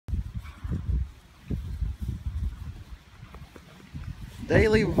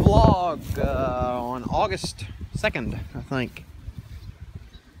daily vlog on August 2nd, I think.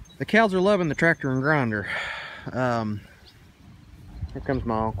 The cows are loving the tractor and grinder. Here comes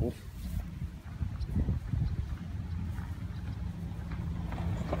my uncle.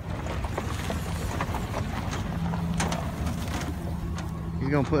 He's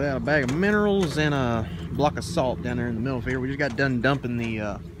gonna put out a bag of minerals and a block of salt down there in the middle of here. We just got done dumping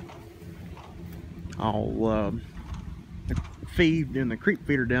the feed in the creek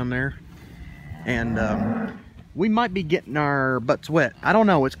feeder down there, and we might be getting our butts wet. I don't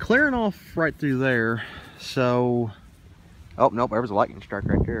know. It's clearing off right through there. So, oh nope, there was a lightning strike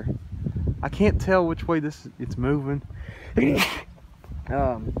right there. I can't tell which way it's moving.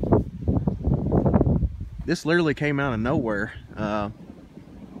 This literally came out of nowhere.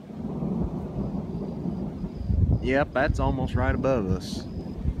 Yep, that's almost right above us.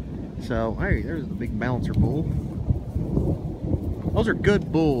 So, hey, there's the big balancer bull. Those are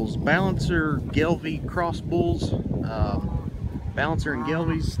good bulls. Balancer, Gelbvieh cross bulls. Balancer and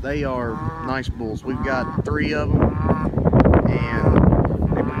Gelbviehs, they are nice bulls. We've got 3 of them, and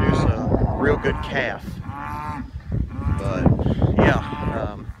they produce a real good calf. But,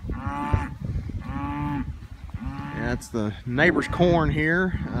 yeah. That's the neighbor's corn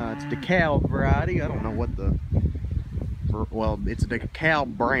here. It's DeKalb variety. I don't know what well, it's a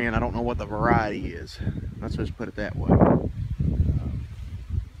DeKalb brand. I don't know what the variety is. Let's just put it that way.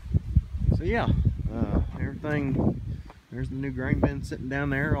 So yeah, everything. There's the new grain bin sitting down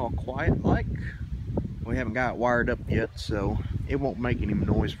there, all quiet like. We haven't got it wired up yet, so it won't make any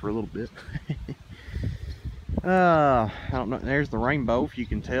noise for a little bit. I don't know. There's the rainbow, if you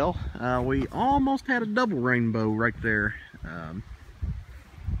can tell. We almost had a double rainbow right there.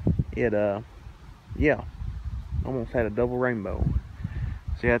 Yeah, almost had a double rainbow.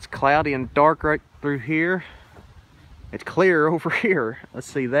 So yeah, it's cloudy and dark right through here. It's clear over here. Let's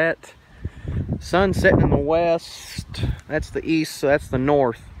see that. Sun setting in the west. That's the east, so that's the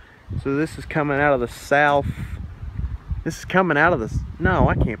north. So this is coming out of the south. This is coming out of the, no,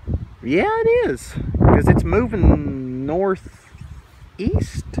 I can't. Yeah, it is, because it's moving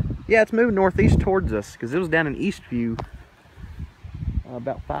northeast. Yeah, it's moving northeast towards us, because it was down in Eastview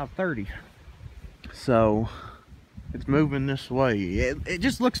about 5:30. So it's moving this way. It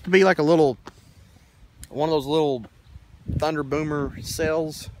just looks to be like a little, one of those little thunder boomer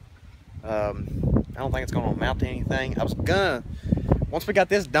cells. I don't think it's going to amount to anything. I was gonna, once we got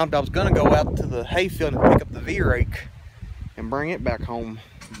this dumped, I was gonna go out to the hayfield and pick up the V-rake and bring it back home,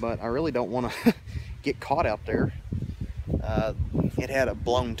 but I really don't want to get caught out there. It had a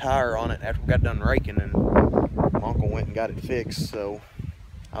blown tire on it after we got done raking, and my uncle went and got it fixed, so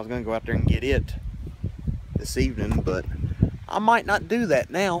I was gonna go out there and get it this evening, but I might not do that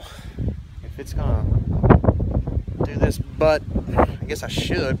now if it's gonna do this, but I guess I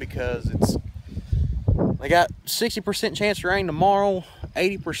should, because they got 60% chance of rain tomorrow,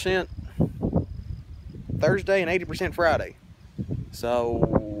 80% Thursday, and 80% Friday.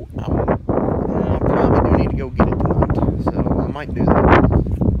 So I probably do need to go get it tonight, so I might do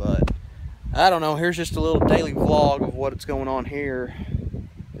that. But I don't know. Here's just a little daily vlog of what's going on here.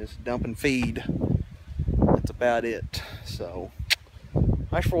 Just dumping feed. That's about it. So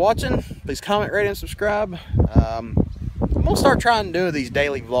thanks for watching. Please comment, rate, and subscribe. I'm gonna start trying to do these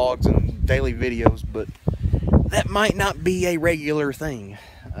daily vlogs and daily videos, but that might not be a regular thing.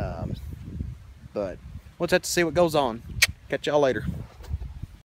 But we'll just have to see what goes on. Catch y'all later.